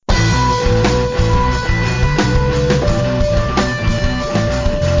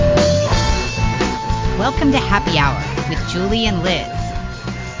Welcome to Happy Hour with Julie and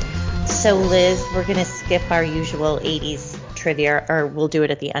Liz. So Liz, we're going to skip our usual 80s trivia, or we'll do it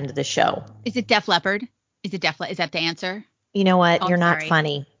at the end of the show. Is it Def Leppard? Is that the answer? You know what? You're not sorry.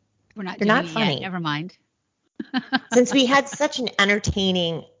 funny. You're not funny. Yet. Never mind. Since we had such an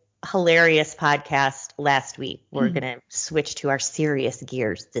entertaining, hilarious podcast last week, we're going to switch to our serious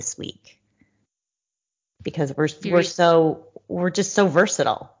gears this week because we're just so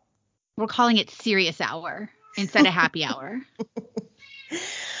versatile. We're calling it Serious Hour instead of Happy Hour.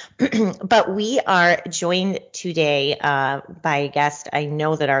 But we are joined today by a guest I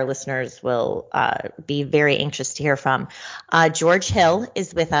know that our listeners will be very anxious to hear from. George Hill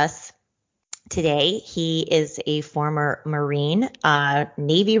is with us today. He is a former Marine,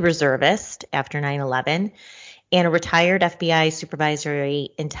 Navy reservist after 9/11, and a retired FBI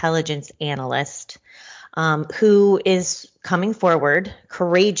supervisory intelligence analyst who is coming forward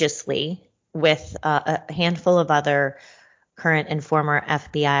courageously with a handful of other current and former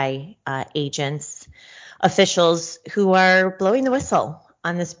FBI agents, officials who are blowing the whistle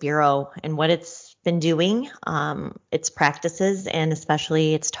on this bureau and what it's been doing, its practices, and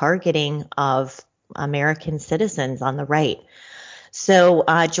especially its targeting of American citizens on the right. So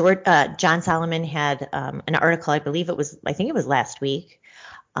John Solomon had an article, I think it was last week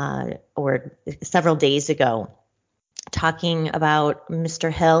or several days ago, talking about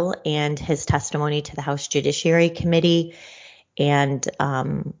Mr. Hill and his testimony to the House Judiciary Committee and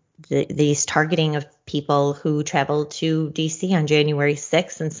these targeting of people who traveled to D.C. on January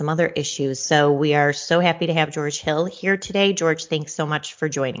 6th and some other issues. So we are so happy to have George Hill here today. George, thanks so much for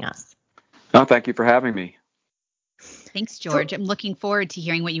joining us. Oh, thank you for having me. Thanks, George. I'm looking forward to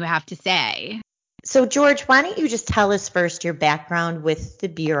hearing what you have to say. So, George, why don't you just tell us first your background with the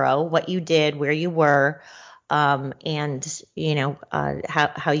Bureau, what you did, where you were, and,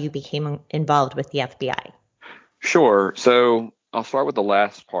 how you became involved with the FBI. Sure. So I'll start with the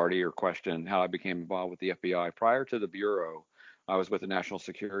last part of your question, how I became involved with the FBI. Prior to the Bureau, I was with the National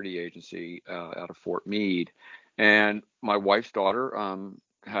Security Agency out of Fort Meade. And my wife's daughter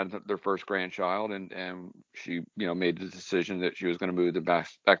had their first grandchild, and she, made the decision that she was going to move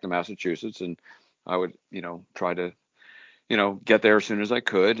back to Massachusetts. And I would, try to, get there as soon as I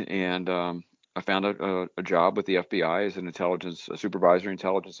could. And I found a job with the FBI as a supervisory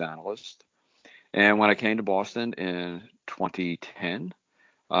intelligence analyst. And when I came to Boston in 2010,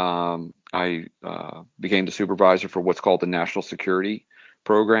 I became the supervisor for what's called the National Security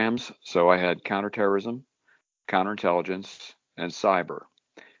Programs. So I had counterterrorism, counterintelligence, and cyber.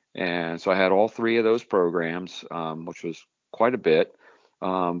 And so I had all three of those programs, which was quite a bit.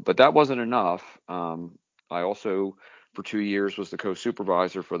 But that wasn't enough. I also, for 2 years, was the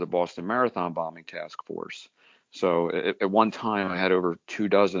co-supervisor for the Boston Marathon Bombing Task Force. So at one time, I had over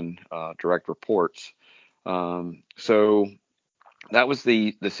 24 direct reports. So that was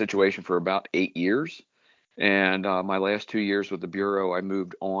the situation for about 8 years. And my last 2 years with the Bureau, I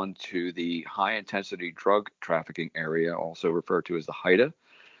moved on to the high intensity drug trafficking area, also referred to as the HIDTA.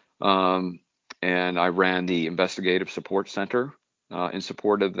 And I ran the Investigative Support Center in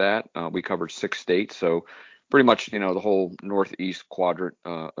support of that. We covered 6 states, so pretty much, the whole northeast quadrant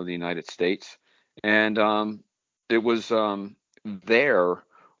of the United States. And it was there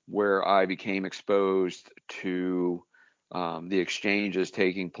where I became exposed to the exchanges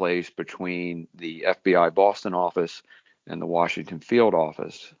taking place between the FBI Boston office and the Washington field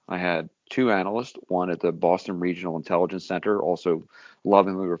office. I had 2 analysts, one at the Boston Regional Intelligence Center, also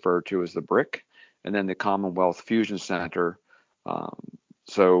lovingly referred to as the BRIC, and then the Commonwealth Fusion Center.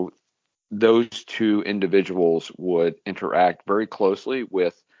 So those 2 individuals would interact very closely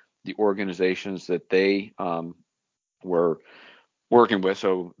with the organizations that they were working with,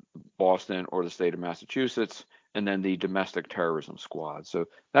 so Boston or the state of Massachusetts, and then the domestic terrorism squad. So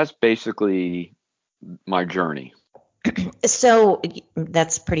that's basically my journey. So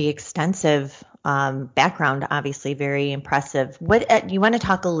that's pretty extensive background, obviously very impressive. What you want to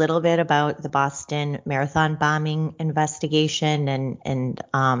talk a little bit about the Boston Marathon bombing investigation and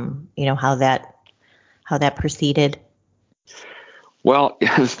how that proceeded? Well,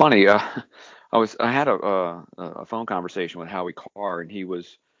 it was funny. I had a phone conversation with Howie Carr, and he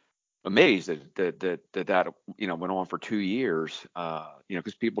was amazed that went on for 2 years.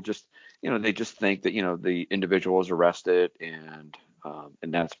 Because people just they just think that the individual was arrested and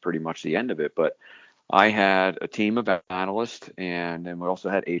that's pretty much the end of it. But I had a team of analysts, and then we also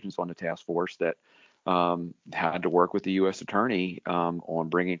had agents on the task force that had to work with the U.S. attorney on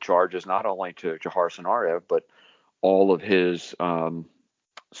bringing charges not only to Jahar Sanarev, but all of his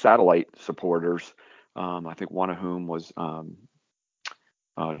satellite supporters. I think one of whom was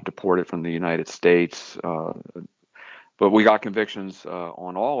deported from the United States. But we got convictions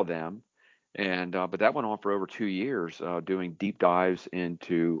on all of them, and but that went on for over 2 years, doing deep dives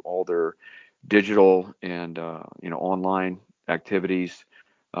into all their digital and online activities.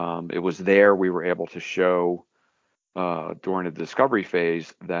 It was there we were able to show during the discovery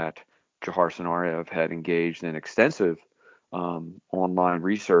phase that Jahar Sanayev had engaged in extensive online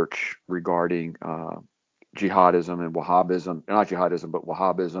research regarding jihadism and Wahhabism, not jihadism, but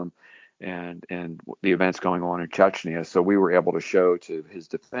Wahhabism, and the events going on in Chechnya. So we were able to show to his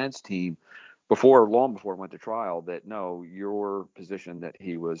defense team long before it went to trial, that no, your position that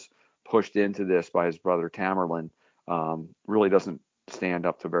he was pushed into this by his brother Tamerlan really doesn't stand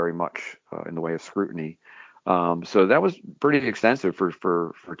up to very much in the way of scrutiny. So that was pretty extensive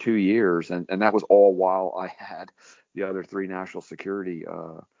for 2 years, and that was all while I had the other three national security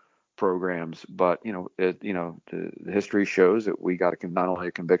programs. But the history shows that we got not only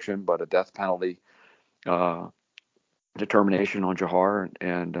a conviction but a death penalty uh, determination on Jahar,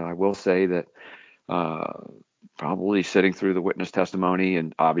 and I will say that probably sitting through the witness testimony,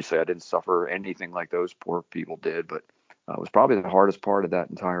 and obviously I didn't suffer anything like those poor people did, but it was probably the hardest part of that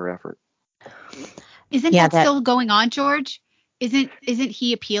entire effort. Isn't that still going on, George? Isn't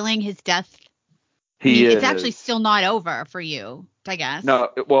he appealing his death? It's actually still not over for you, I guess. No,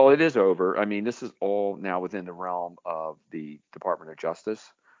 well, it is over. I mean, this is all now within the realm of the Department of Justice.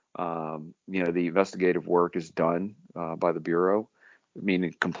 The investigative work is done by the Bureau,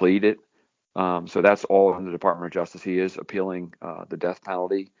 meaning completed. So that's all in the Department of Justice. He is appealing the death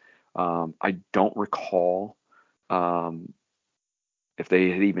penalty. I don't recall if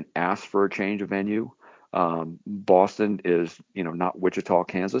they had even asked for a change of venue. Boston is, not Wichita,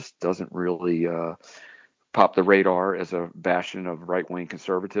 Kansas. Doesn't really pop the radar as a bastion of right-wing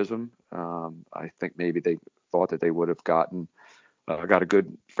conservatism. I think maybe they thought that they would have got a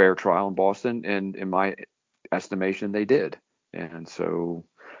good, fair trial in Boston, and in my estimation, they did. And so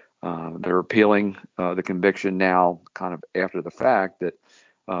they're appealing the conviction now, kind of after the fact, that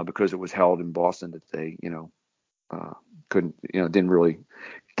because it was held in Boston, that they, didn't really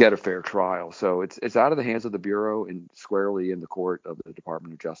get a fair trial. So it's out of the hands of the Bureau and squarely in the court of the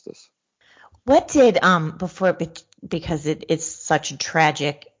Department of Justice. What did because it's such a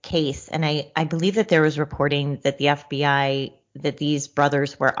tragic case, and I believe that there was reporting that the FBI, that these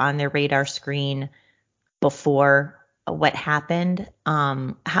brothers were on their radar screen before what happened.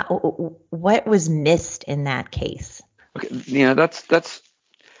 What was missed in that case? Okay, that's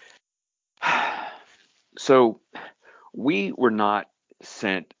so we were not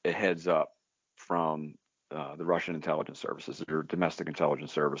sent a heads up from the Russian intelligence services or domestic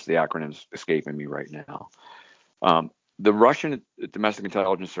intelligence service. The acronym's escaping me right now. The Russian domestic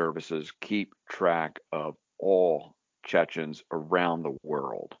intelligence services keep track of all Chechens around the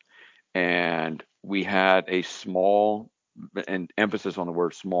world. And we had a small, and emphasis on the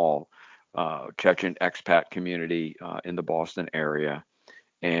word small, Chechen expat community in the Boston area.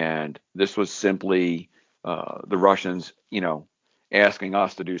 And this was simply the Russians, asking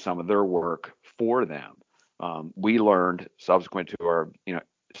us to do some of their work for them. We learned subsequent to our,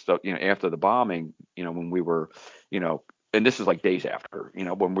 after the bombing, when we were, and this is like days after,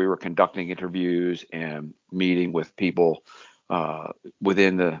 when we were conducting interviews and meeting with people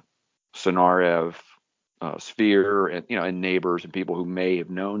within the Sanayev sphere, and and neighbors and people who may have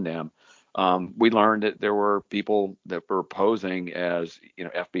known them. We learned that there were people that were posing as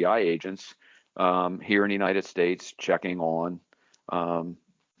FBI agents here in the United States, checking on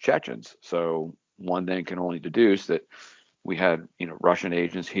Chechens. So one then can only deduce that we had Russian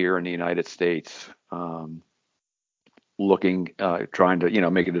agents here in the United States looking, trying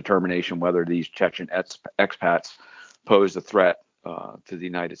to make a determination whether these Chechen expats pose a threat to the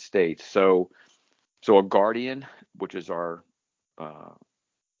United States. So a Guardian, which is our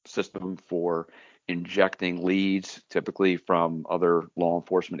system for injecting leads, typically from other law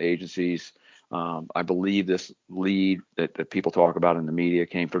enforcement agencies. I believe this lead that people talk about in the media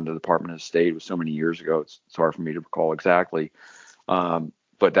came from the Department of State. It was so many years ago, it's hard for me to recall exactly.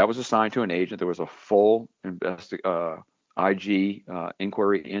 But that was assigned to an agent. There was a full IG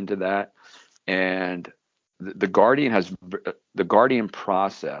inquiry into that, and the Guardian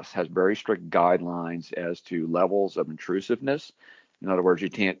process has very strict guidelines as to levels of intrusiveness. In other words, you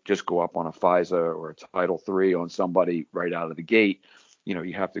can't just go up on a FISA or a Title III on somebody right out of the gate.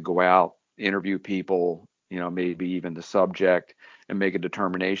 You have to go out, interview people, maybe even the subject, and make a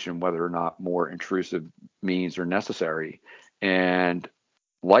determination whether or not more intrusive means are necessary. And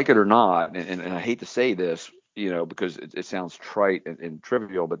like it or not, and I hate to say this, because it sounds trite and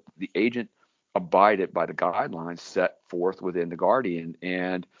trivial, but the agent abided by the guidelines set forth within the Guardian.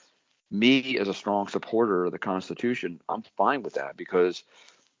 And me, as a strong supporter of the Constitution, I'm fine with that because,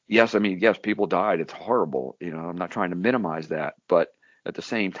 yes, people died. It's horrible. I'm not trying to minimize that. But at the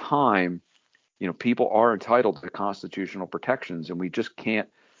same time, people are entitled to constitutional protections, and we just can't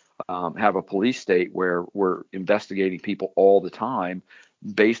have a police state where we're investigating people all the time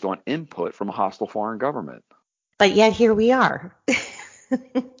based on input from a hostile foreign government. But yet here we are.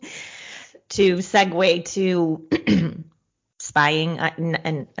 To segue to spying,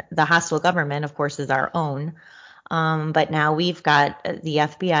 and the hostile government, of course, is our own. But now we've got the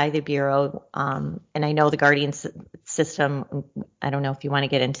FBI, the Bureau, and I know the Guardian system. I don't know if you want to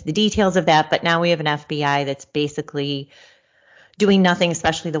get into the details of that, but now we have an FBI that's basically doing nothing,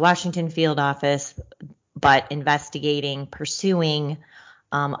 especially the Washington field office, but investigating, pursuing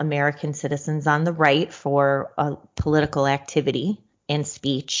American citizens on the right for political activity and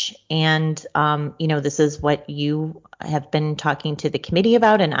speech. And, this is what you have been talking to the committee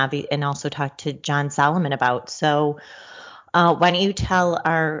about and also talked to John Solomon about. So why don't you tell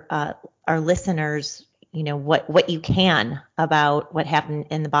our listeners, what you can about what happened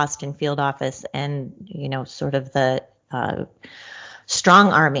in the Boston field office and, sort of the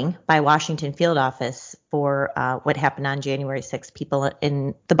strong arming by Washington field office for what happened on January 6th, people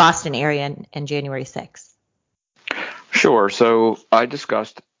in the Boston area and January 6th. Sure. So I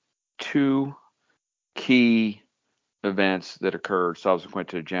discussed two key events that occurred subsequent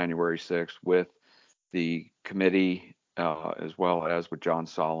to January 6th with the committee as well as with John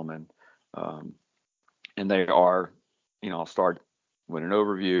Solomon. And they are, I'll start with an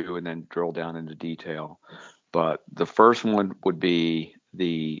overview and then drill down into detail. But the first one would be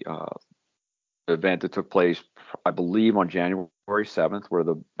the event that took place, I believe, on January 7th, where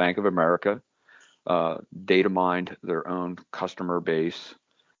the Bank of America data mined their own customer base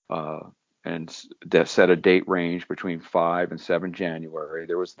and that set a date range between 5 and 7 January.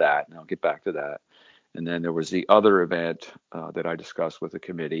 There was that, and I'll get back to that. And then there was the other event that I discussed with the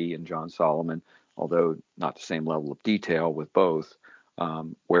committee and John Solomon, although not the same level of detail with both,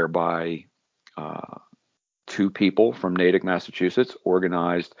 whereby two people from Natick, Massachusetts,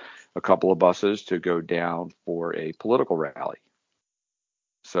 organized a couple of buses to go down for a political rally.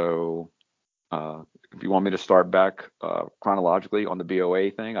 So if you want me to start back chronologically on the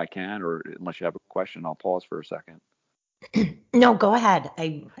BOA thing, I can, or unless you have a question, I'll pause for a second. No, go ahead.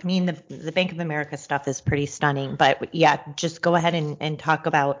 I mean, the Bank of America stuff is pretty stunning, but yeah, just go ahead and talk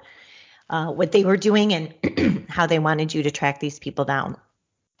about what they were doing and how they wanted you to track these people down.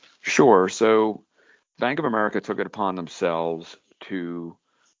 Sure. So Bank of America took it upon themselves to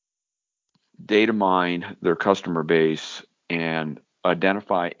data mine their customer base and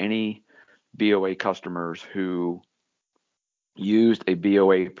identify any BOA customers who used a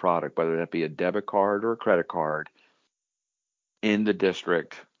BOA product, whether that be a debit card or a credit card, in the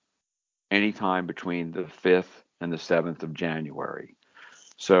district anytime between the 5th and the 7th of January.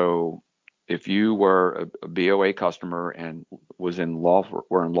 So if you were a BOA customer and were in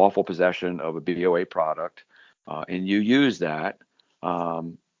lawful possession of a BOA product, and you used that,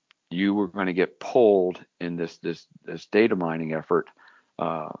 you were going to get pulled in this data mining effort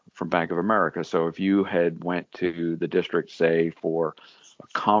from Bank of America. So if you had went to the district, say, for a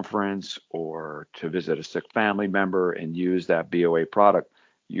conference or to visit a sick family member and use that BOA product,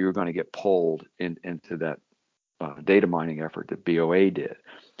 you're going to get pulled into that data mining effort that BOA did.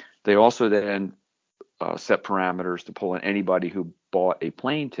 They also then set parameters to pull in anybody who bought a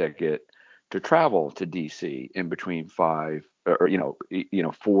plane ticket to travel to DC in between 4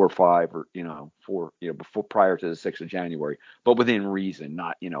 or 5 or 4 before, prior to the 6th of January, but within reason,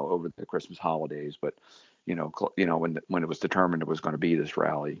 not over the Christmas holidays, but when it was determined it was going to be this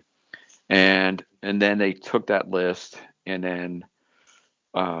rally. And then they took that list and then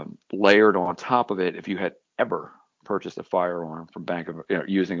layered on top of it if you had ever purchased a firearm from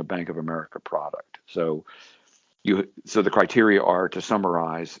using a Bank of America product. So the criteria are, to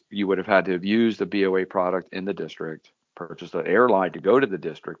summarize, you would have had to have used a BOA product in the district, purchased an airline to go to the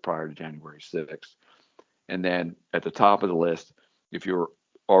district prior to January 6th, and then at the top of the list, if you were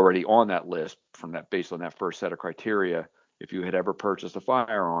already on that list based on that first set of criteria, if you had ever purchased a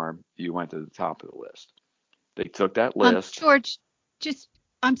firearm, you went to the top of the list. They took that list. George,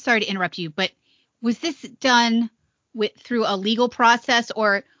 I'm sorry to interrupt you, but was this done through a legal process,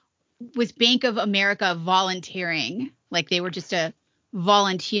 or was Bank of America volunteering? Like they were just a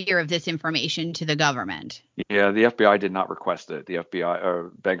volunteer of this information to the government? Yeah, the FBI did not request it. The FBI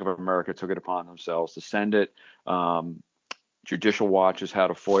or Bank of America took it upon themselves to send it. Judicial Watch has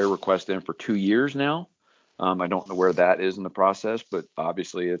had a FOIA request in for 2 years now. I don't know where that is in the process, but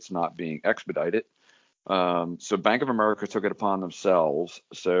obviously it's not being expedited. So Bank of America took it upon themselves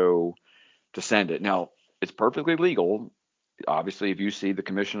to send it. Now, it's perfectly legal. Obviously, if you see the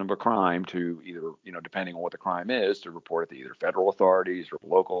commission of a crime, to either, depending on what the crime is, to report it to either federal authorities or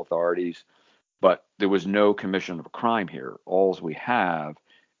local authorities. But there was no commission of a crime here. All we have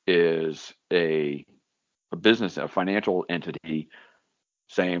is a business, a financial entity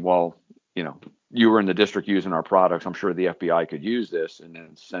saying, well, you were in the district using our products. I'm sure the FBI could use this, and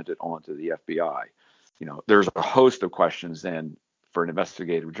then sent it on to the FBI. There's a host of questions then for an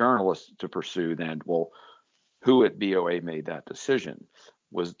investigative journalist to pursue. Then, well, who at BOA made that decision?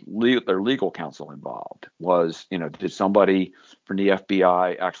 Was their legal counsel involved? Did somebody from the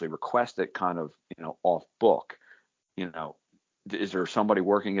FBI actually request it kind of, off book? Is there somebody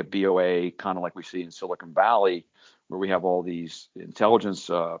working at BOA, kind of like we see in Silicon Valley, where we have all these intelligence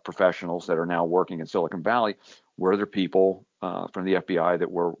professionals that are now working in Silicon Valley? Were there people from the FBI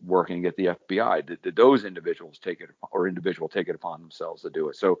that were working at the FBI? Did those individuals take it upon themselves to do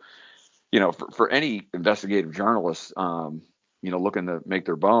it? So, for any investigative journalist, looking to make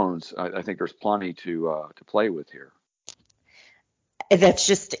their bones, I think there's plenty to play with here. That's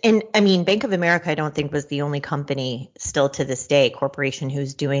just, and I mean, Bank of America, I don't think was the only company still to this day, corporation,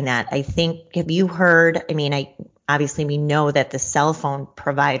 who's doing that. I think, have you heard, obviously we know that the cell phone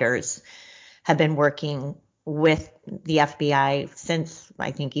providers have been working with the FBI since,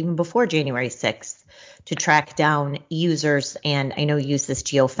 I think, even before January 6th to track down users. And I know use this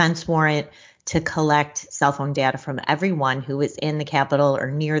geofence warrant to collect cell phone data from everyone who was in the Capitol or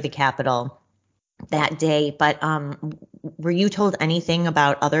near the Capitol that day. But were you told anything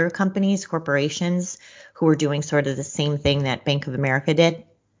about other companies, corporations who were doing sort of the same thing that Bank of America did?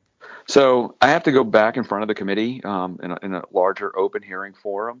 So I have to go back in front of the committee in a larger open hearing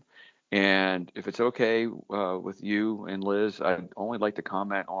forum. And if it's okay with you and Liz, I'd only like to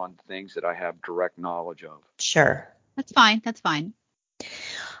comment on things that I have direct knowledge of. Sure. That's fine. That's fine.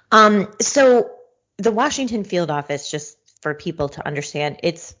 So the Washington field office, just for people to understand,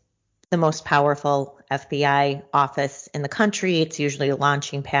 it's the most powerful FBI office in the country. It's usually a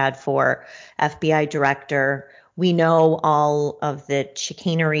launching pad for FBI director. We know all of the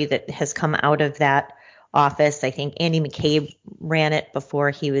chicanery that has come out of that office. I think Andy McCabe ran it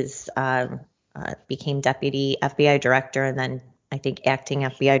before he was became deputy FBI director, and then I think acting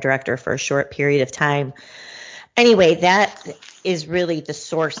FBI director for a short period of time. Anyway, that is really the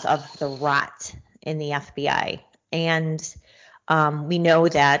source of the rot in the FBI. And we know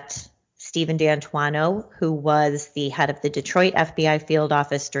that Stephen D'Antuono, who was the head of the Detroit FBI field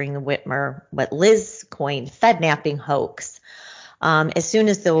office during the Whitmer, what Liz coined, Fednapping hoax. As soon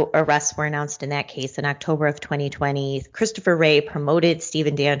as the arrests were announced in that case in October of 2020, Christopher Wray promoted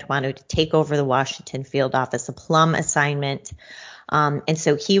Stephen D'Antuono to take over the Washington field office, a plum assignment. And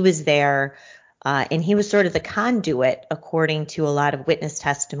so he was there. And he was sort of the conduit, according to a lot of witness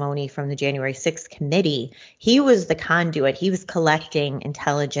testimony from the January 6th committee. He was the conduit. He was collecting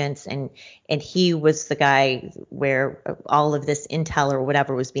intelligence, and he was the guy where all of this intel or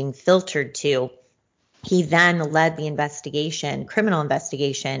whatever was being filtered to. He then led the investigation, criminal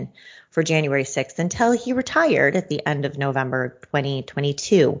investigation, for January 6th until he retired at the end of November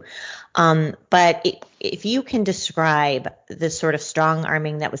 2022. But if you can describe the sort of strong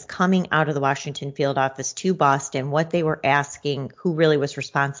arming that was coming out of the Washington field office to Boston, what they were asking, who really was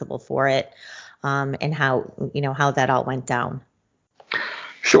responsible for it, and how that all went down.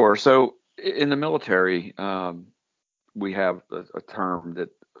 Sure. So in the military, we have a term that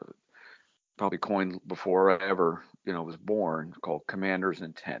probably coined before I ever, was born, called commander's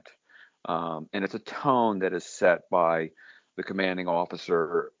intent. And it's a tone that is set by the commanding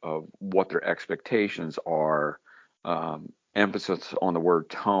officer of what their expectations are. Emphasis on the word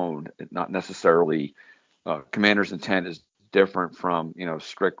tone, not necessarily commander's intent is different from,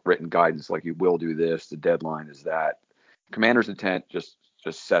 strict written guidance, like you will do this, the deadline is that. Commander's intent just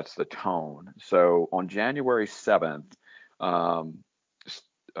sets the tone. So on January 7th,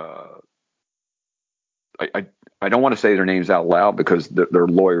 I don't want to say their names out loud because their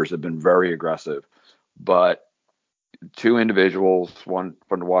lawyers have been very aggressive, but two individuals, one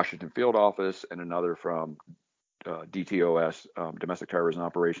from the Washington field office and another from DTOS, Domestic Terrorism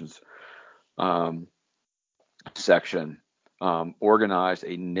Operations section, organized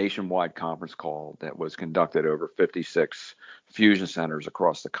a nationwide conference call that was conducted over 56 fusion centers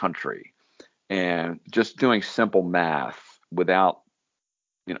across the country. And just doing simple math without,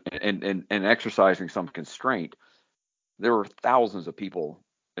 and exercising some constraint, there were thousands of people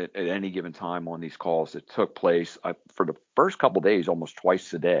at any given time on these calls that took place for the first couple of days, almost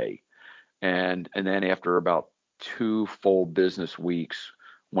twice a day. and then after about 2 full business weeks,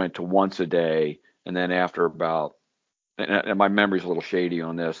 went to once a day, and then after about, and my memory's a little shady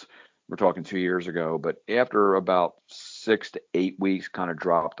on this, we're talking 2 years ago, but after about 6 to 8 weeks, kind of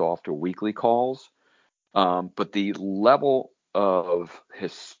dropped off to weekly calls. But the level of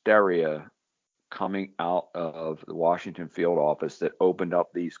hysteria coming out of the Washington field office that opened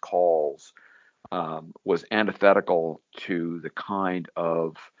up these calls was antithetical to the kind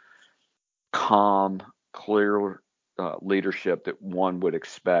of calm, clear leadership that one would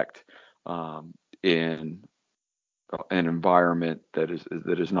expect in an environment that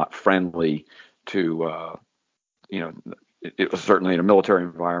is not friendly to it was certainly in a military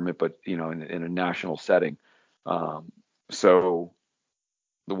environment, but in a national setting. So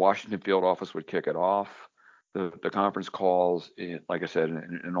the Washington field office would kick it off. The conference calls, like I said,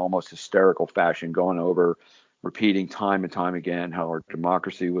 in an almost hysterical fashion, going over, repeating time and time again how our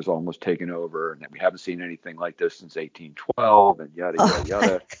democracy was almost taken over, and that we haven't seen anything like this since 1812, and yada yada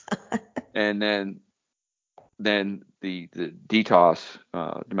yada. And then the DTOS,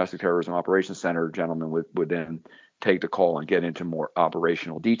 Domestic Terrorism Operations Center gentleman would then take the call and get into more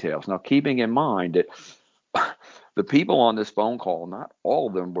operational details. Now, keeping in mind that the people on this phone call, not all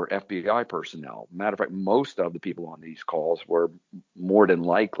of them were FBI personnel. Matter of fact, most of the people on these calls were more than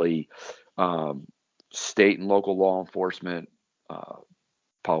likely state and local law enforcement,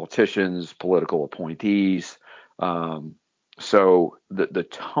 politicians, political appointees. So the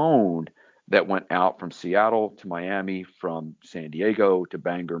tone that went out from Seattle to Miami, from San Diego to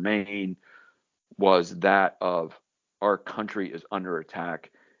Bangor, Maine, was that of our country is under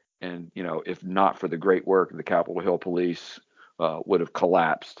attack. And, if not for the great work of the Capitol Hill Police, would have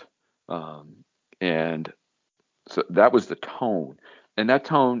collapsed. And so that was the tone. And that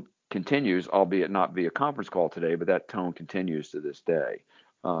tone continues, albeit not via conference call today, but that tone continues to this day.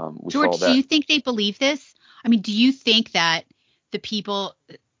 George, do you think they believe this? I mean, do you think that the people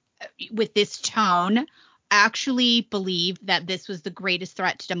with this tone actually believe that this was the greatest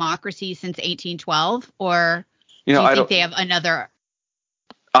threat to democracy since 1812? Or do you think they have another?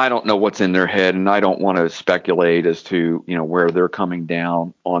 I don't know what's in their head, and I don't want to speculate as to, where they're coming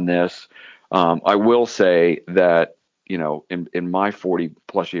down on this. I will say that, in my 40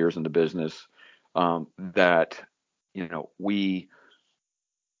 plus years in the business, that,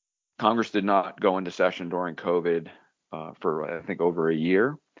 Congress did not go into session during COVID for, I think, over a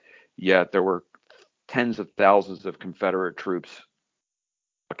year. Yet there were tens of thousands of Confederate troops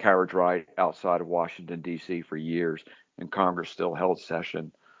a carriage ride outside of Washington, D.C. for years, and Congress still held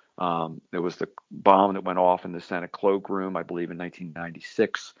session. There was the bomb that went off in the Senate cloakroom, I believe, in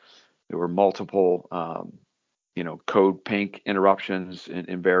 1996. There were multiple, code pink interruptions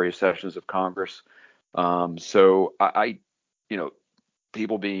in various sessions of Congress. So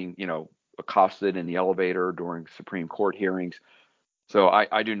people being, accosted in the elevator during Supreme Court hearings. So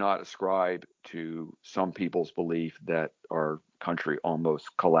I do not ascribe to some people's belief that our country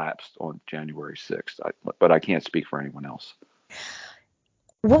almost collapsed on January 6th, but I can't speak for anyone else.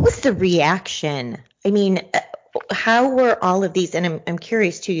 What was the reaction? I mean, how were all of these? And I'm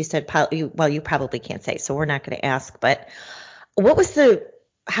curious too. You said, well, you probably can't say, so we're not going to ask. But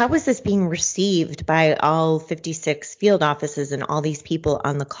how was this being received by all 56 field offices and all these people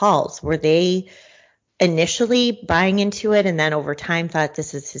on the calls? Were they initially buying into it and then over time thought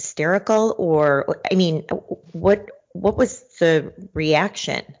this is hysterical? Or, I mean, what was the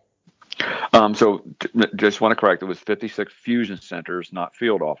reaction? So just want to correct, it was 56 fusion centers, not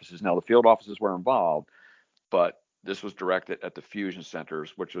field offices. Now, the field offices were involved, but this was directed at the fusion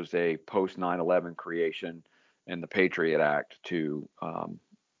centers, which was a post 9/11 creation in the Patriot Act to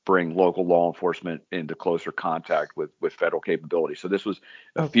bring local law enforcement into closer contact with federal capability. So this was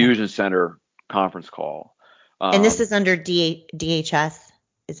a fusion center conference call. And this is under DHS?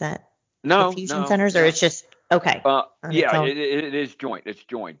 Is that the fusion centers, or it's just okay? Yeah, it is joint. It's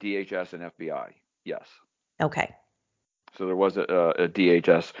joint, DHS and FBI. Yes. Okay. So there was a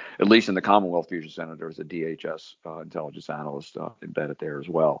DHS, at least in the Commonwealth Fusion Center, there was a DHS intelligence analyst embedded there as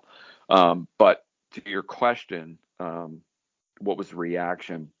well. But to your question, what was the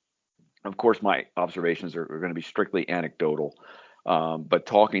reaction? Of course, my observations are going to be strictly anecdotal. But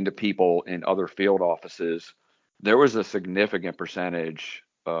talking to people in other field offices, there was a significant percentage,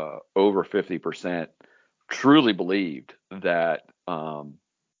 over 50%, truly believed that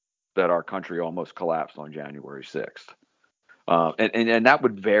our country almost collapsed on January 6th. And that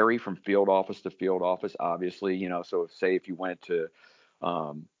would vary from field office to field office, obviously. So say if you went to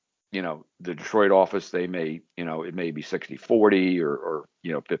the Detroit office, they may, it may be 60-40 or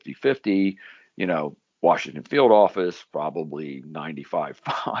 50-50. Washington field office, probably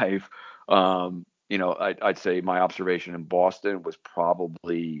 95-5. I'd say my observation in Boston was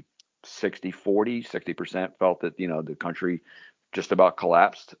probably 60-40. 60% felt that, the country just about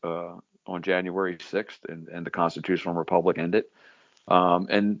collapsed on January 6th, and the constitutional republic ended.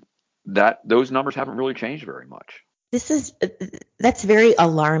 And those numbers haven't really changed very much. That's very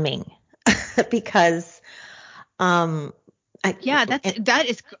alarming because, I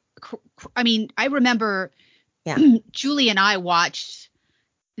mean, I remember Julie and I watched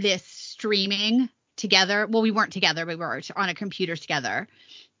this streaming together. Well, we weren't together, but we were on a computer together,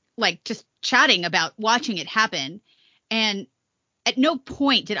 like just chatting about watching it happen. And at no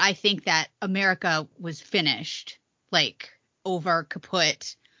point did I think that America was finished, like over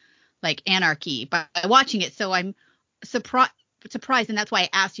kaput, like anarchy, by watching it. So I'm surprised. And that's why I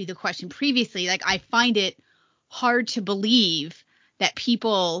asked you the question previously. Like, I find it hard to believe that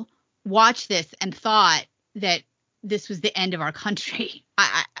people watched this and thought that this was the end of our country.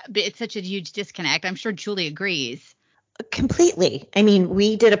 It's such a huge disconnect. I'm sure Julie agrees. Completely. I mean,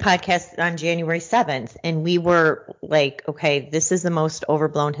 we did a podcast on January 7th, and we were like, okay, this is the most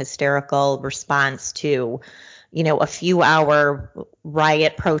overblown, hysterical response to, a few-hour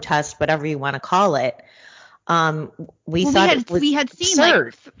riot, protest, whatever you want to call it. We had seen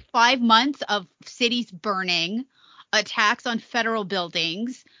like 5 months of cities burning, attacks on federal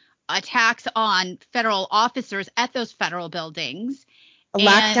buildings, attacks on federal officers at those federal buildings, a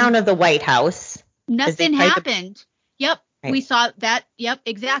lockdown of the White House. Nothing happened. Yep. Right. We saw that. Yep,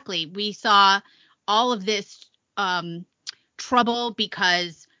 exactly. We saw all of this trouble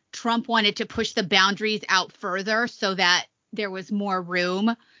because Trump wanted to push the boundaries out further so that there was more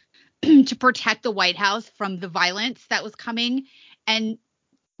room to protect the White House from the violence that was coming. And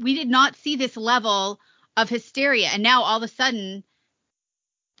we did not see this level of hysteria. And now all of a sudden,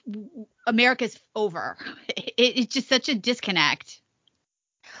 America's over. It's just such a disconnect.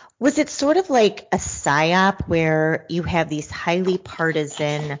 Was it sort of like a psyop where you have these highly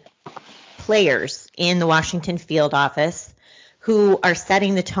partisan players in the Washington field office who are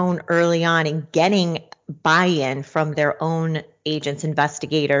setting the tone early on and getting buy-in from their own agents,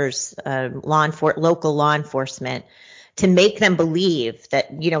 investigators, local law enforcement, to make them believe that,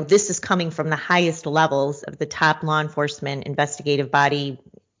 this is coming from the highest levels of the top law enforcement investigative body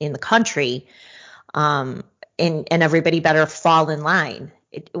in the country, and everybody better fall in line.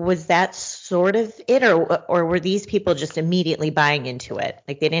 Was that sort of it, or were these people just immediately buying into it?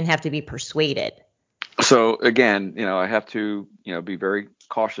 Like, they didn't have to be persuaded? So again, I have to, be very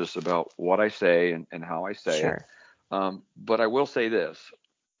cautious about what I say and how I say it. But I will say this: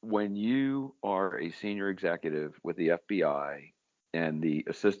 when you are a senior executive with the FBI and the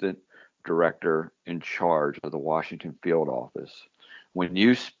assistant director in charge of the Washington field office, when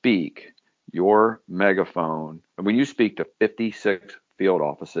you speak your megaphone, when you speak to 56 field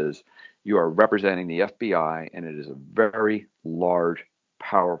offices, you are representing the FBI, and it is a very large,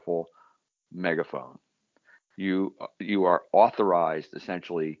 powerful megaphone. You are authorized,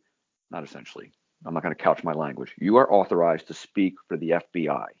 not essentially, I'm not going to couch my language. You are authorized to speak for the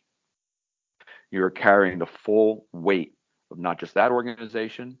FBI. You're carrying the full weight of not just that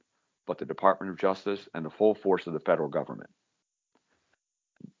organization, but the Department of Justice and the full force of the federal government.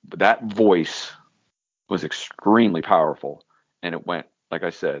 But that voice was extremely powerful, and it went, like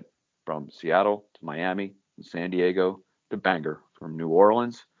I said, from Seattle to Miami, to San Diego to Bangor, from New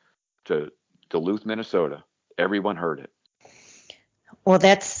Orleans to Duluth, Minnesota. Everyone heard it. Well,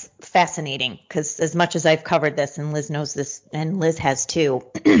 that's fascinating, because as much as I've covered this, and Liz knows this, and Liz has too,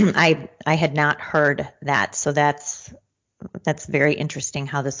 I had not heard that. So that's very interesting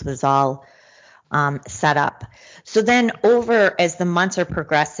how this was all set up. So then, as the months are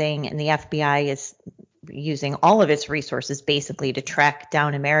progressing and the FBI is using all of its resources basically to track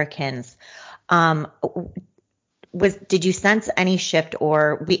down Americans, did you sense any shift,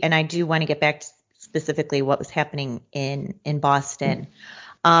 and I do want to get back to specifically what was happening in Boston.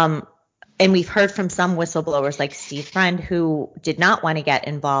 And we've heard from some whistleblowers like Steve Friend, who did not want to get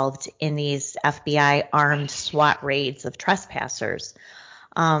involved in these FBI armed SWAT raids of trespassers.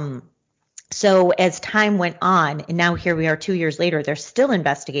 So as time went on, and now here we are 2 years later, they're still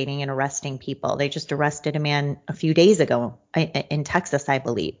investigating and arresting people. They just arrested a man a few days ago in Texas, I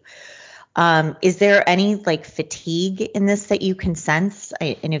believe. Is there any fatigue in this that you can sense?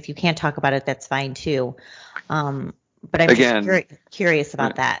 And if you can't talk about it, that's fine too. But I'm just curious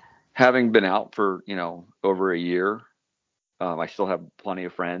about that. Having been out for, over a year, I still have plenty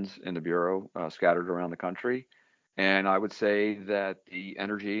of friends in the Bureau scattered around the country. And I would say that the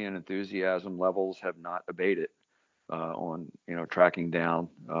energy and enthusiasm levels have not abated on, tracking down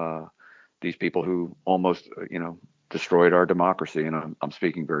these people who almost, destroyed our democracy. And I'm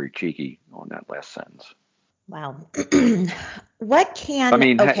speaking very cheeky on that last sentence. Wow. Let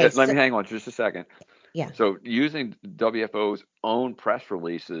me hang on just a second. Yeah. So using WFO's own press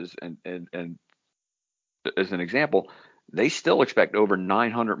releases and as an example, they still expect over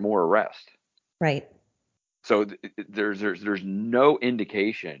 900 more arrests. Right. So there's no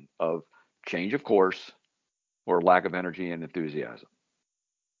indication of change of course or lack of energy and enthusiasm.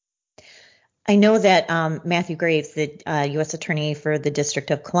 I know that Matthew Graves, the U.S. Attorney for the District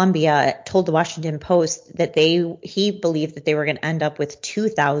of Columbia, told the Washington Post that he believed that they were going to end up with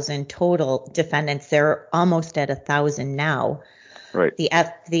 2,000 total defendants. They're almost at 1,000 now. Right. The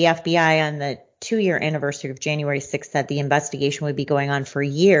FBI on the 2-year anniversary of January 6th said the investigation would be going on for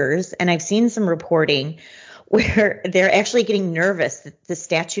years. And I've seen some reporting where they're actually getting nervous that the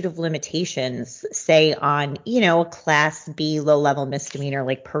statute of limitations, say on, a class B low-level misdemeanor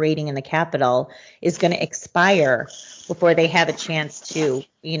like parading in the Capitol, is going to expire before they have a chance to,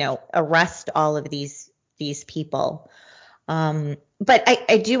 arrest all of these people. But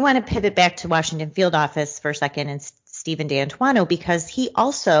I do want to pivot back to Washington Field Office for a second and Stephen D'Antuono, because he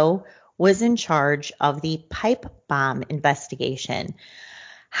also was in charge of the pipe bomb investigation.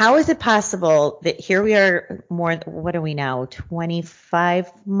 How is it possible that here we are what are we now,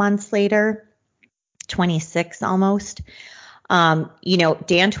 25 months later, 26 almost?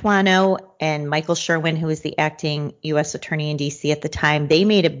 D'Antuono and Michael Sherwin, who was the acting U.S. attorney in D.C. at the time, they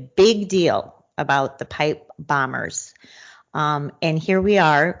made a big deal about the pipe bombers. And here we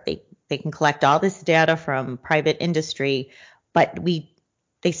are. They can collect all this data from private industry, but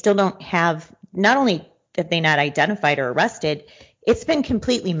they still don't have, not only have they not identified or arrested, it's been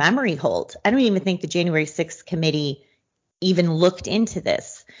completely memory hold. I don't even think the January 6th committee even looked into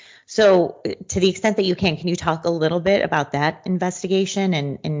this. So to the extent that you can you talk a little bit about that investigation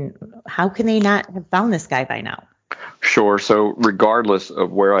and how can they not have found this guy by now? Sure. So regardless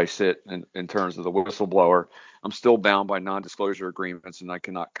of where I sit in terms of the whistleblower, I'm still bound by non-disclosure agreements, and I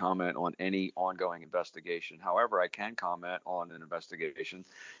cannot comment on any ongoing investigation. However, I can comment on an investigation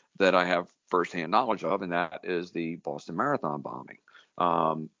that I have firsthand knowledge of, and that is the Boston Marathon bombing.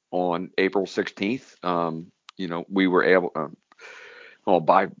 On April 16th, we were able,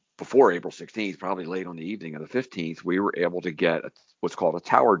 before April 16th, probably late on the evening of the 15th, we were able to get what's called a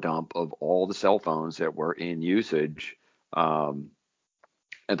tower dump of all the cell phones that were in usage at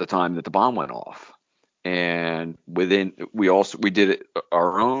the time that the bomb went off. And we did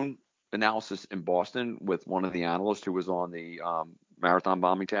our own analysis in Boston with one of the analysts who was on the marathon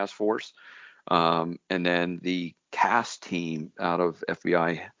bombing task force. And then the CAS team out of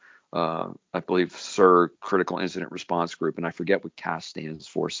FBI, I believe CIRG, Critical Incident Response Group, and I forget what CAS stands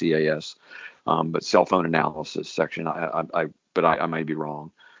for, CAS, but Cell Phone Analysis Section. But I may be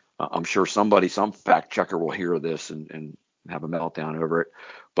wrong. I'm sure some fact checker will hear this and have a meltdown over it.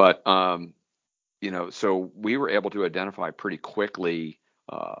 But so we were able to identify pretty quickly,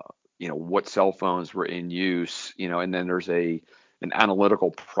 what cell phones were in use, and then there's an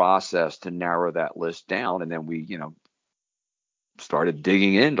analytical process to narrow that list down, and then we, started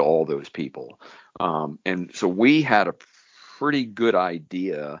digging into all those people. And so we had a pretty good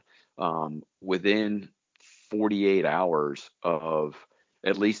idea within 48 hours of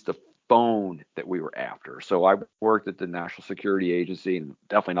at least the phone that we were after. So I worked at the National Security Agency, and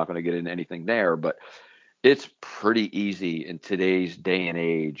definitely not going to get into anything there, but it's pretty easy in today's day and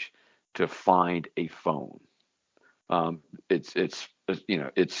age to find a phone. It's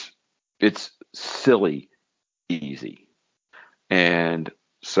silly easy. And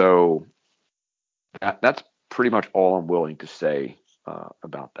so that's pretty much all I'm willing to say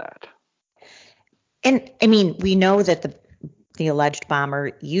about that. And I mean, we know that the alleged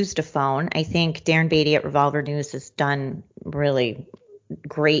bomber used a phone. I think Darren Beatty at Revolver News has done really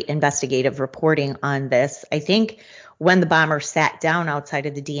great investigative reporting on this. I think when the bomber sat down outside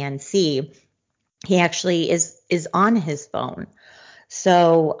of the DNC, he actually is on his phone.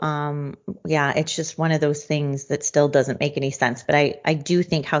 So, it's just one of those things that still doesn't make any sense. But I do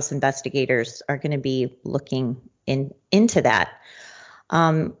think House investigators are going to be looking into that.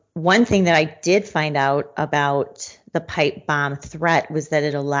 One thing that I did find out about the pipe bomb threat was that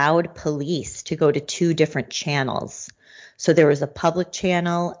it allowed police to go to 2 different channels. So there was a public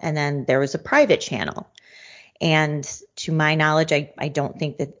channel and then there was a private channel. And to my knowledge, I don't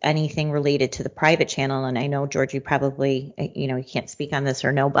think that anything related to the private channel, and I know, George, you probably, you can't speak on this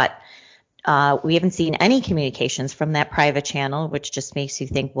or no, but we haven't seen any communications from that private channel, which just makes you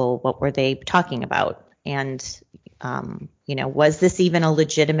think, well, what were they talking about? And, was this even a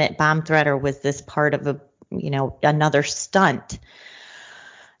legitimate bomb threat, or was this part of another stunt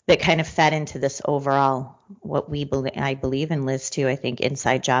that kind of fed into this overall, what I believe in, Liz too, I think,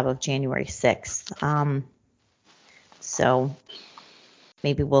 inside job of January 6th. So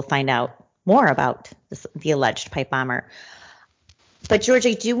maybe we'll find out more about the alleged pipe bomber. But George,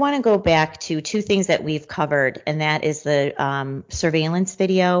 I do want to go back to two things that we've covered, and that is the surveillance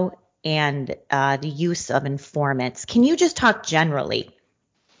video and the use of informants. Can you just talk generally?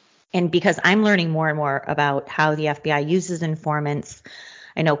 And because I'm learning more and more about how the FBI uses informants,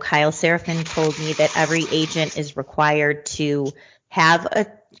 I know Kyle Seraphin told me that every agent is required to have a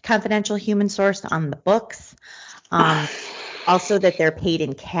confidential human source on the books. Also that they're paid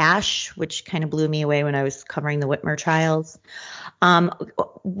in cash, which kind of blew me away when I was covering the Whitmer trials. How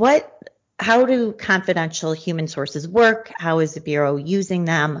do confidential human sources work? How is the Bureau using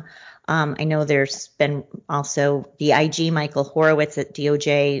them? I know there's been also the IG, Michael Horowitz at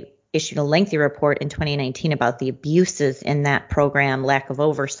DOJ, issued a lengthy report in 2019 about the abuses in that program, lack of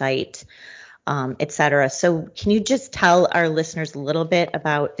oversight, et cetera. So can you just tell our listeners a little bit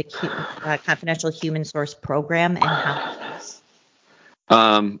about the confidential human source program and how it is?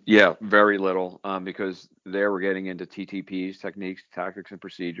 Yeah, very little, because there we're getting into TTPs, techniques, tactics, and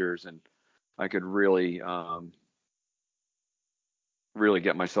procedures, and I could really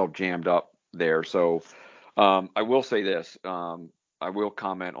get myself jammed up there. So I will say this. I will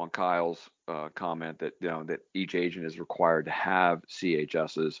comment on Kyle's comment that that each agent is required to have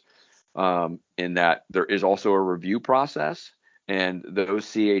CHSs, in that there is also a review process, and those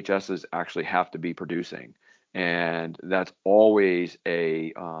CHSs actually have to be producing, and that's always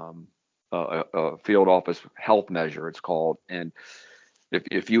a field office health measure, it's called. And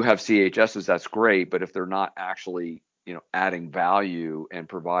if you have CHSs, that's great, but if they're not actually adding value and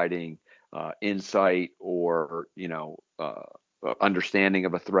providing insight or understanding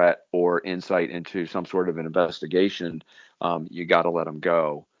of a threat or insight into some sort of an investigation, you got to let them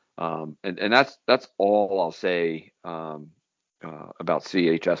go. And that's all I'll say about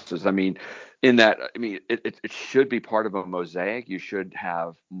CHSs. I mean, it should be part of a mosaic. You should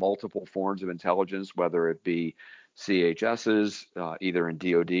have multiple forms of intelligence, whether it be CHSs, either in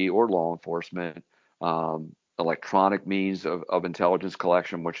DOD or law enforcement, electronic means of intelligence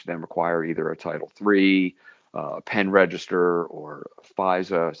collection, which then require either a Title III, pen register, or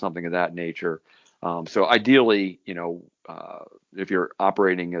FISA, something of that nature. So ideally, if you're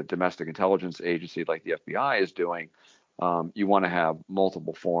operating a domestic intelligence agency like the FBI is doing, you want to have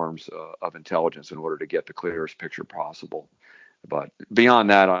multiple forms of intelligence in order to get the clearest picture possible. But beyond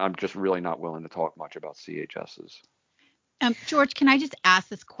that, I'm just really not willing to talk much about CHSs. George, can I just ask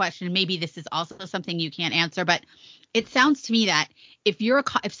this question? Maybe this is also something you can't answer, but it sounds to me that if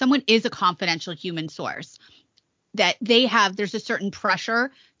someone is a confidential human source, that there's a certain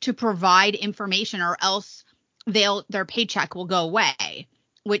pressure to provide information, or else their paycheck will go away,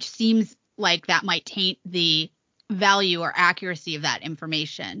 which seems like that might taint the value or accuracy of that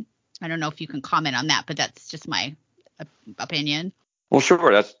information. I don't know if you can comment on that, but that's just my opinion. Well,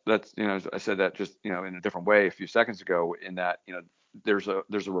 sure. That's I said that just in a different way a few seconds ago, in that there's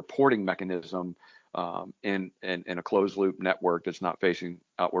a reporting mechanism in a closed loop network that's not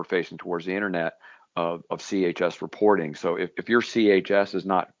outward facing towards the internet of CHS reporting. So if your CHS is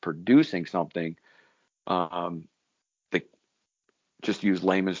not producing something, they just use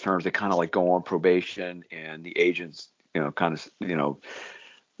layman's terms, they kind of like go on probation, and the agents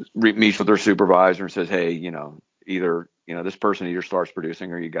meets with their supervisor and says, hey, either this person either starts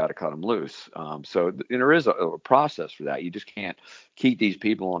producing or you got to cut them loose. So there is a process for that. You just can't keep these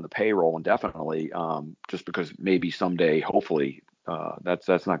people on the payroll indefinitely, just because maybe someday, hopefully,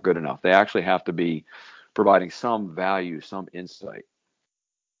 that's not good enough. They actually have to be providing some value, some insight.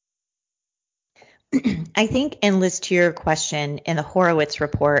 I think, and Liz, to your question, in the Horowitz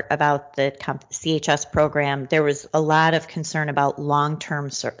report about the CHS program, there was a lot of concern about long-term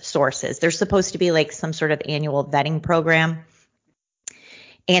sources. There's supposed to be like some sort of annual vetting program,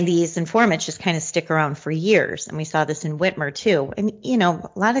 and these informants just kind of stick around for years. And we saw this in Whitmer too. And, a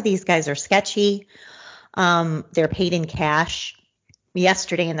lot of these guys are sketchy. They're paid in cash.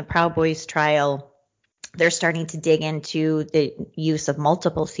 Yesterday in the Proud Boys trial, they're starting to dig into the use of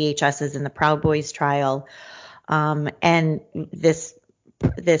multiple CHSs in the Proud Boys trial, and this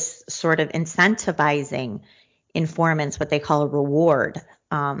sort of incentivizing informants, what they call a reward,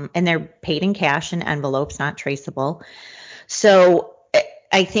 and they're paid in cash in envelopes, not traceable. So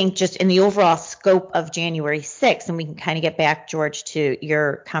I think just in the overall scope of January 6th, and we can kind of get back, George, to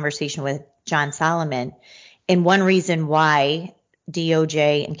your conversation with John Solomon, and one reason why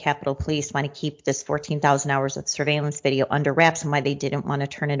DOJ and Capitol Police want to keep this 14,000 hours of surveillance video under wraps, and why they didn't want to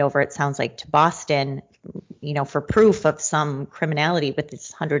turn it over, it sounds like, to Boston for proof of some criminality with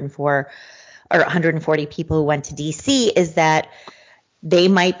this 104 or 140 people who went to DC is that they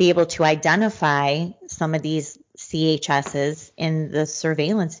might be able to identify some of these CHSs in the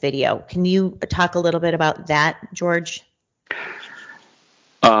surveillance video. Can you talk a little bit about that, George?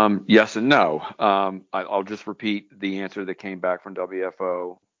 Yes and no. I'll just repeat the answer that came back from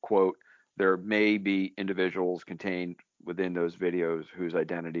WFO. Quote, there may be individuals contained within those videos whose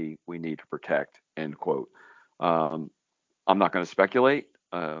identity we need to protect, end quote. I'm not going to speculate.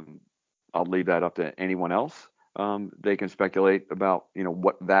 I'll leave that up to anyone else. They can speculate about,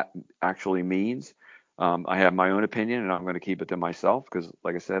 what that actually means. I have my own opinion, and I'm going to keep it to myself because,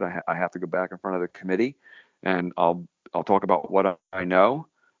 like I said, I have to go back in front of the committee, and I'll talk about what I know.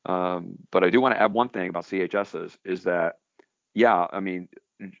 But I do want to add one thing about CHSs is that, yeah, I mean,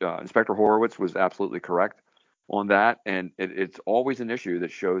 Inspector Horowitz was absolutely correct on that, and it's always an issue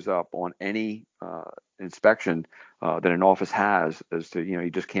that shows up on any inspection that an office has, as to, you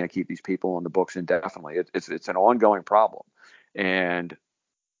just can't keep these people on the books indefinitely. It's an ongoing problem, and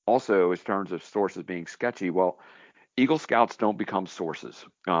also in terms of sources being sketchy, well, Eagle Scouts don't become sources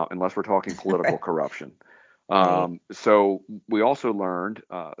unless we're talking political corruption. So we also learned,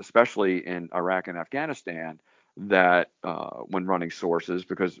 especially in Iraq and Afghanistan, that when running sources,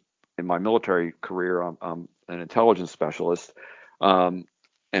 because in my military career, I'm an intelligence specialist and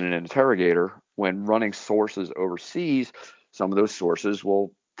an interrogator, when running sources overseas, some of those sources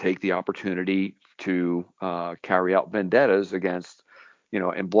will take the opportunity to carry out vendettas against,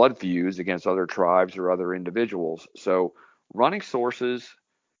 and blood feuds against other tribes or other individuals. So running sources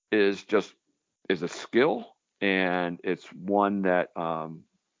is a skill, and it's one that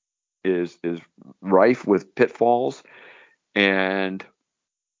is rife with pitfalls. And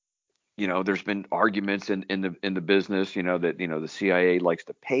there's been arguments in the business, that the CIA likes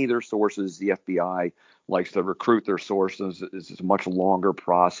to pay their sources, the FBI likes to recruit their sources. It's a much longer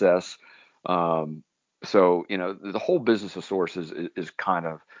process. So the whole business of sources is kind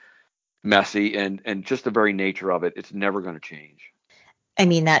of messy, and just the very nature of it, it's never going to change. I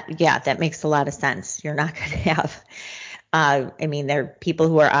mean, that makes a lot of sense. You're not going to have, there are people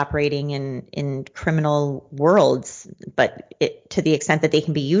who are operating in criminal worlds, but to the extent that they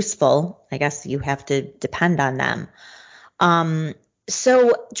can be useful, I guess you have to depend on them.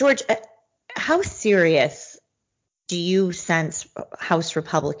 So, George, how serious do you sense House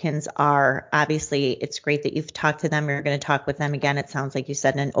Republicans are? Obviously, it's great that you've talked to them. You're going to talk with them again, it sounds like you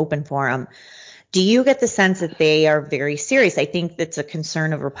said, in an open forum. Do you get the sense that they are very serious? I think that's a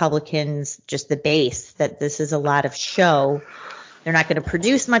concern of Republicans, just the base, that this is a lot of show. They're not going to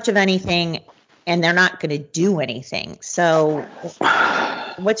produce much of anything, and they're not going to do anything. So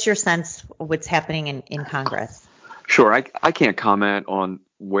what's your sense of what's happening in Congress? Sure. I can't comment on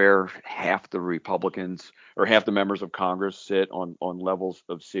where half the Republicans or half the members of Congress sit on levels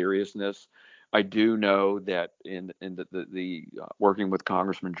of seriousness. I do know that in the working with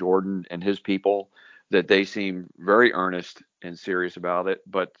Congressman Jordan and his people, that they seem very earnest and serious about it.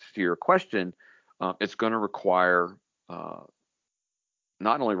 But to your question, it's going to require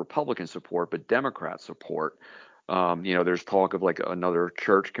not only Republican support but Democrat support. There's talk of like another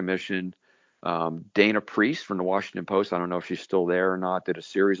church commission. Dana Priest from the Washington Post, I don't know if she's still there or not, did a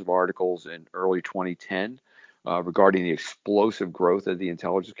series of articles in early 2010 regarding the explosive growth of the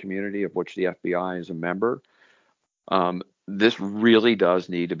intelligence community, of which the FBI is a member. This really does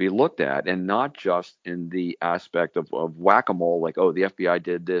need to be looked at, and not just in the aspect of whack-a-mole, like, oh, the FBI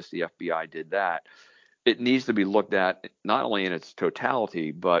did this, the FBI did that. It needs to be looked at not only in its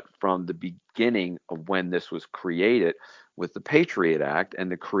totality, but from the beginning of when this was created with the Patriot Act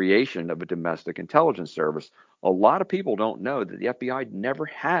and the creation of a domestic intelligence service. A lot of people don't know that the FBI never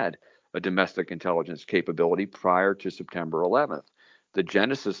had a domestic intelligence capability prior to September 11th. The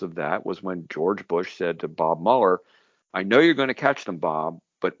genesis of that was when George Bush said to Bob Mueller, I know you're going to catch them, Bob,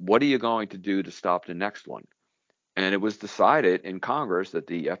 but what are you going to do to stop the next one? And it was decided in Congress that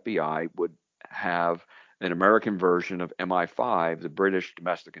the FBI would have an American version of MI5, the British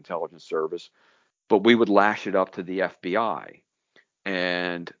Domestic Intelligence Service, but we would lash it up to the FBI.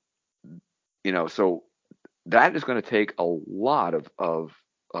 And, so that is going to take a lot of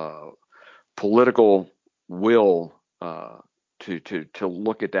political will to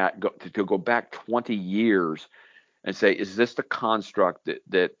look at that, to go back 20 years and say, is this the construct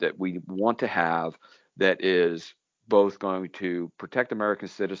that we want to have, that is both going to protect American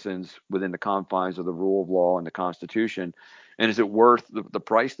citizens within the confines of the rule of law and the Constitution, and is it worth the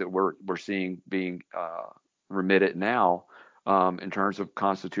price that we're seeing being remitted now in terms of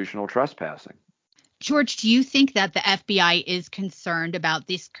constitutional trespassing? George, do you think that the FBI is concerned about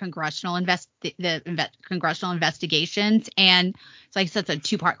these congressional congressional investigations? And so I guess that's a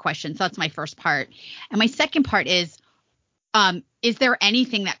two-part question. So that's my first part. And my second part is there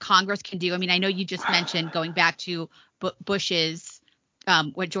anything that Congress can do? I mean, I know you just mentioned going back to Bush's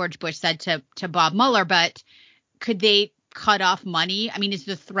what George Bush said to Bob Mueller, but could they cut off money? I mean, is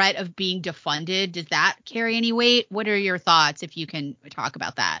the threat of being defunded, does that carry any weight? What are your thoughts, if you can talk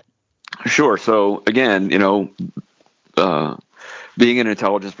about that? Sure. So again, being an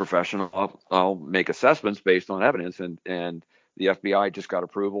intelligence professional, I'll make assessments based on evidence, and the FBI just got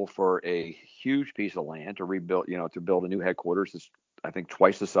approval for a huge piece of land to rebuild, to build a new headquarters that's, I think,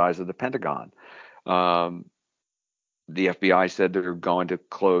 twice the size of the Pentagon. The FBI said they're going to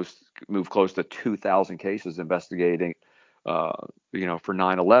move close to 2,000 cases investigating, for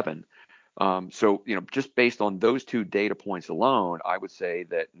 9/11. So, just based on those two data points alone, I would say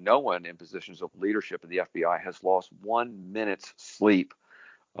that no one in positions of leadership of the FBI has lost 1 minute's sleep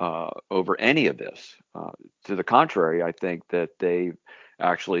over any of this. To the contrary, I think that they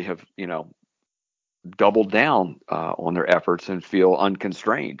actually have, doubled down on their efforts and feel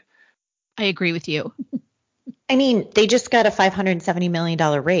unconstrained. I agree with you. I mean, they just got a $570 million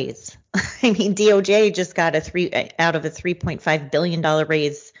raise. I mean, DOJ just got out of a $3.5 billion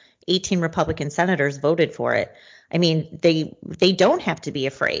raise. 18 Republican senators voted for it. I mean, they don't have to be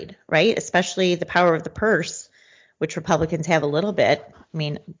afraid, right? Especially the power of the purse, which Republicans have a little bit. I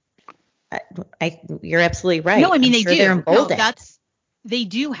mean, you're absolutely right. No, I mean, I'm sure do. They're emboldened. No, they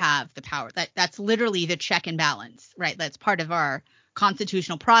do have the power. That's literally the check and balance, right? That's part of our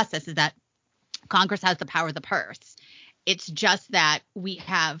constitutional process, is that Congress has the power of the purse. It's just that we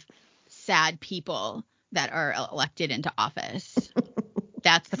have sad people that are elected into office.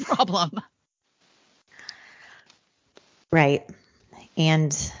 That's the problem. Right.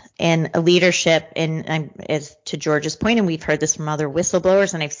 And a leadership, and as to George's point, and we've heard this from other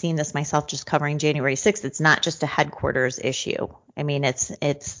whistleblowers, and I've seen this myself just covering January 6th, it's not just a headquarters issue. I mean, and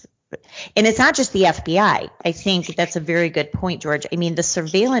it's not just the FBI. I think that's a very good point, George. I mean, the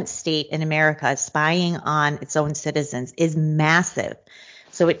surveillance state in America, spying on its own citizens, is massive.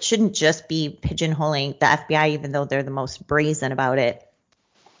 So it shouldn't just be pigeonholing the FBI, even though they're the most brazen about it.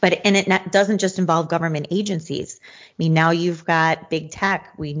 And it doesn't just involve government agencies. I mean, now you've got big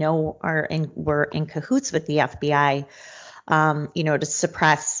tech. We know we're in cahoots with the FBI,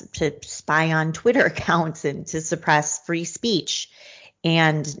 to spy on Twitter accounts and to suppress free speech.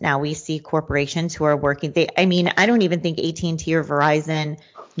 And now we see corporations who are working. I don't even think AT&T or Verizon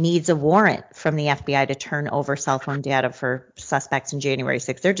needs a warrant from the FBI to turn over cell phone data for suspects in January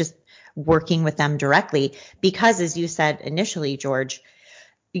 6th. They're just working with them directly because, as you said initially, George,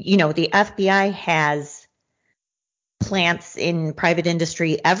 the FBI has plants in private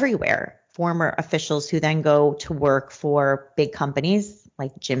industry everywhere, former officials who then go to work for big companies,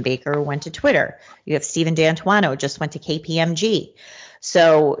 like Jim Baker went to Twitter. You have Stephen D'Antuono just went to KPMG.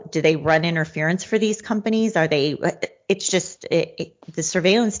 So do they run interference for these companies? It's just the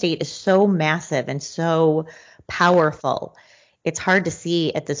surveillance state is so massive and so powerful. It's hard to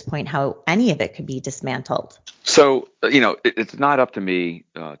see at this point how any of it could be dismantled. So, it's not up to me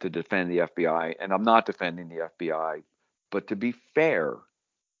to defend the FBI, and I'm not defending the FBI. But to be fair,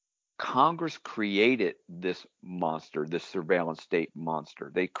 Congress created this monster, this surveillance state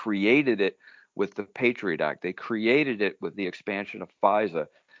monster. They created it with the Patriot Act. They created it with the expansion of FISA.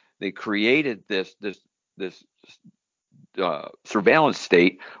 They created this surveillance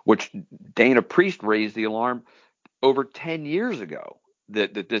state, which Dana Priest raised the alarm over 10 years ago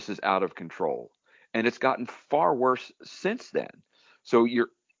that this is out of control. And it's gotten far worse since then. So you're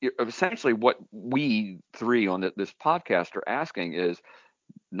essentially, what we three on this podcast are asking is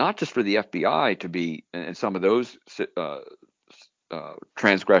not just for the FBI to be, and some of those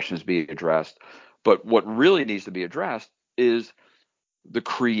transgressions be addressed, but what really needs to be addressed is the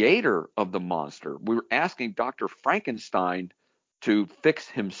creator of the monster. We're asking Dr. Frankenstein to fix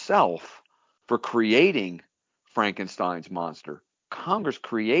himself for creating Frankenstein's monster. Congress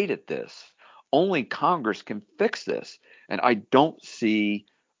created this. Only Congress can fix this. And I don't see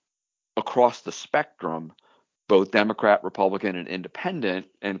across the spectrum, both Democrat, Republican, and Independent,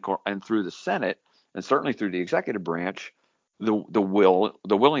 and through the Senate, and certainly through the executive branch, the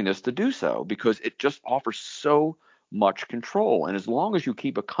willingness to do so, because it just offers so much control. And as long as you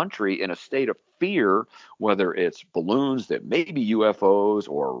keep a country in a state of fear, whether it's balloons that may be UFOs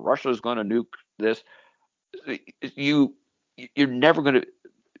or Russia's going to nuke this, you're never going to,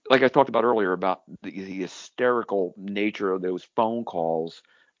 like I talked about earlier, about the hysterical nature of those phone calls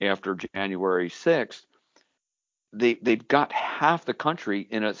after January 6th. they've got half the country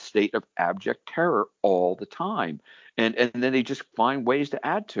in a state of abject terror all the time, and then they just find ways to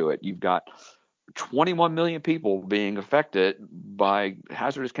add to it. You've got 21 million people being affected by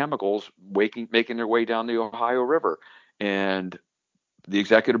hazardous chemicals making their way down the Ohio River, and the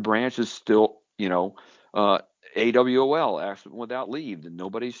executive branch is still, AWOL, accident without leave, and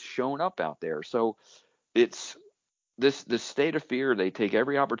nobody's shown up out there. So it's this state of fear. They take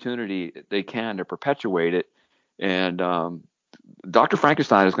every opportunity they can to perpetuate it, and Dr.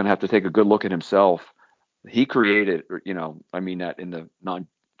 Frankenstein is going to have to take a good look at himself. He created, I mean that in the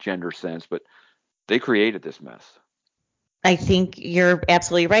non-gender sense, but they created this mess. I think you're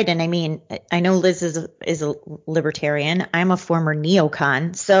absolutely right. And I mean, I know Liz is a libertarian. I'm a former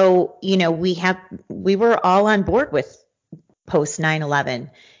neocon. So, we were all on board with post 9/11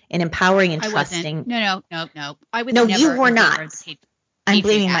 and empowering and trusting. No. I was no, never you were not. I'm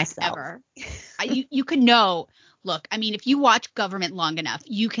blaming myself. Ever. You could know. Look, I mean, if you watch government long enough,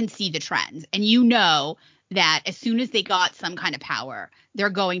 you can see the trends, and you know that as soon as they got some kind of power,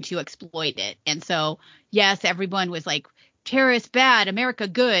 they're going to exploit it. And so, yes, everyone was like, terrorists bad, America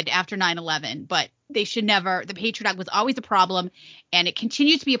good after 9/11, but they should never. The Patriot Act was always a problem, and it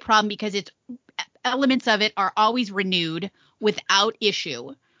continues to be a problem because elements of it are always renewed without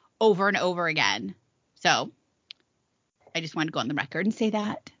issue over and over again. So I just wanted to go on the record and say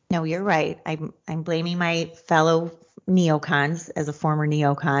that. No, you're right. I'm blaming my fellow neocons as a former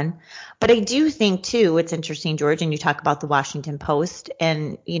neocon. But I do think, too, it's interesting, George, and you talk about the Washington Post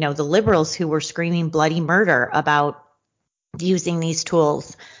and, the liberals who were screaming bloody murder about using these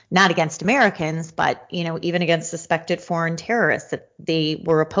tools, not against Americans, but, even against suspected foreign terrorists, that they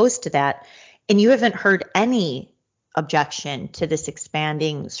were opposed to that. And you haven't heard any objection to this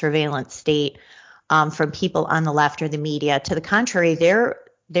expanding surveillance state from people on the left or the media. To the contrary, they're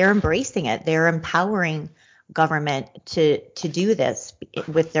embracing it. They're empowering government to do this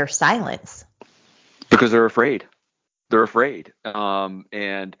with their silence. Because they're afraid. They're afraid.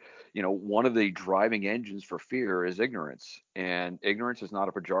 And one of the driving engines for fear is ignorance. And ignorance is not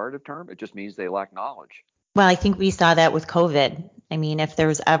a pejorative term. It just means they lack knowledge. Well, I think we saw that with COVID. I mean, if there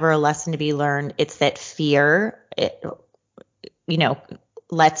was ever a lesson to be learned, it's that fear,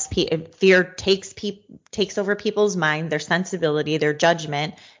 fear takes over people's mind, their sensibility, their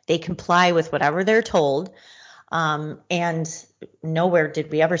judgment. They comply with whatever they're told. And nowhere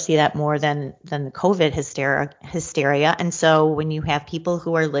did we ever see that more than the COVID hysteria. And so when you have people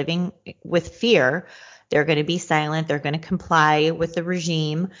who are living with fear, they're going to be silent. They're going to comply with the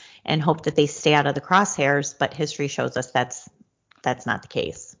regime and hope that they stay out of the crosshairs. But history shows us that's not the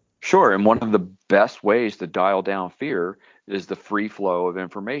case. Sure. And one of the best ways to dial down fear is the free flow of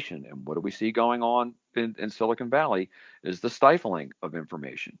information. And what do we see going on in Silicon Valley is the stifling of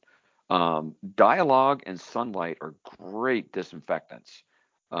information. Dialogue and sunlight are great disinfectants.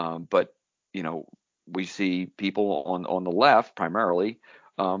 But, we see people on the left primarily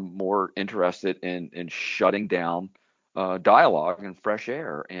more interested in shutting down dialogue and fresh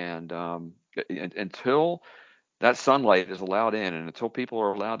air. And until that sunlight is allowed in, and until people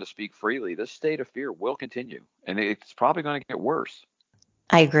are allowed to speak freely, this state of fear will continue, and it's probably going to get worse.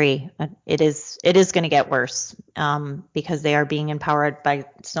 I agree. It is going to get worse because they are being empowered by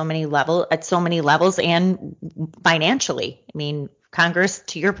at so many levels and financially. I mean, Congress,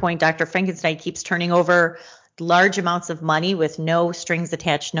 to your point, Dr. Frankenstein keeps turning over large amounts of money with no strings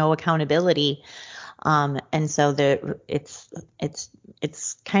attached, no accountability. And so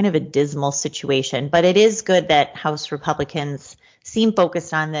it's kind of a dismal situation, but it is good that House Republicans seem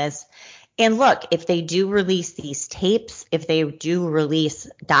focused on this. And look, if they do release these tapes, if they do release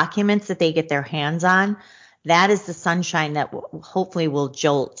documents that they get their hands on, that is the sunshine that hopefully will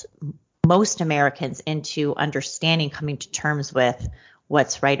jolt most Americans into understanding, coming to terms with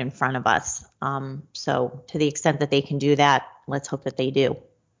what's right in front of us. So to the extent that they can do that, let's hope that they do.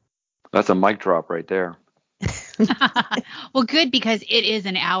 That's a mic drop right there. Well, good, because it is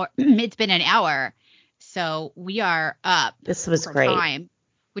an hour. It's been an hour. So we are up. This was great. Time,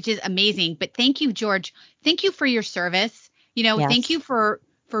 which is amazing. But thank you, George. Thank you for your service. Yes. Thank you for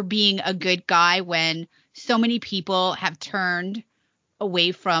being a good guy when so many people have turned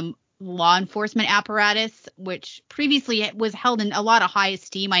away from law enforcement apparatus, which previously was held in a lot of high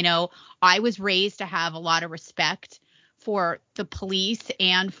esteem. I know I was raised to have a lot of respect for the police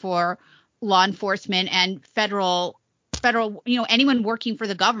and for law enforcement and federal, anyone working for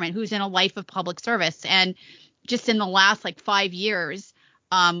the government who's in a life of public service. And just in the last 5 years,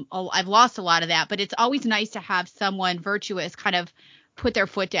 I've lost a lot of that, but it's always nice to have someone virtuous kind of put their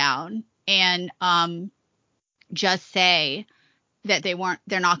foot down and just say that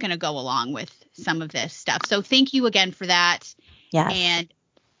they're not going to go along with some of this stuff. So thank you again for that. Yes. And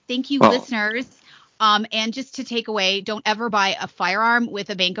thank you, listeners. And just to take away, don't ever buy a firearm with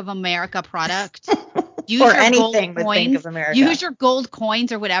a Bank of America product. Use or your anything gold with coins. Bank of America. Use your gold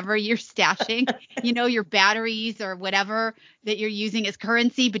coins or whatever you're stashing, your batteries or whatever that you're using as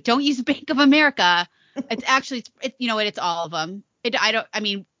currency, but don't use Bank of America. It's actually, it's all of them.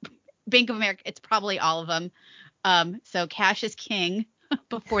 Bank of America, it's probably all of them. So cash is king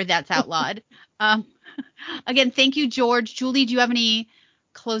before that's outlawed. Again, thank you, George. Julie, do you have any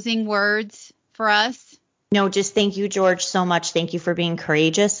closing words for us? No, just thank you, George, so much. Thank you for being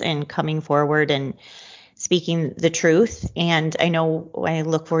courageous and coming forward and speaking the truth. And I know I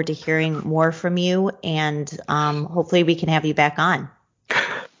look forward to hearing more from you, and hopefully we can have you back on.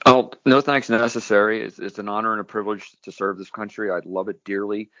 Oh, no thanks necessary. It's an honor and a privilege to serve this country. I love it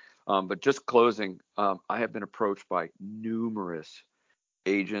dearly. But just closing, I have been approached by numerous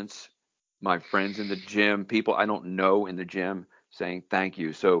agents, my friends in the gym, people I don't know in the gym saying thank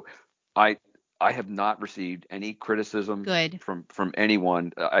you. So I have not received any criticism from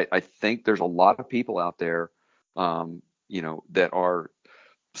anyone. I think there's a lot of people out there, that are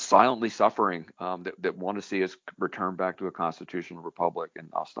silently suffering, that want to see us return back to a constitutional republic. And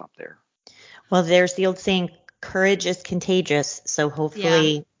I'll stop there. Well, there's the old saying, courage is contagious. So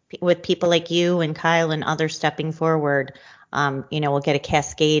hopefully with people like you and Kyle and others stepping forward, we'll get a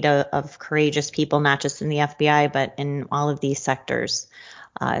cascade of courageous people, not just in the FBI, but in all of these sectors,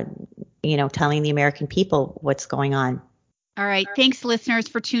 telling the American people what's going on. All right. Thanks, listeners,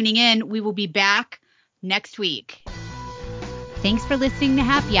 for tuning in. We will be back next week. Thanks for listening to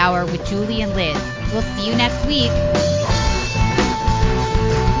Happy Hour with Julie and Liz. We'll see you next week.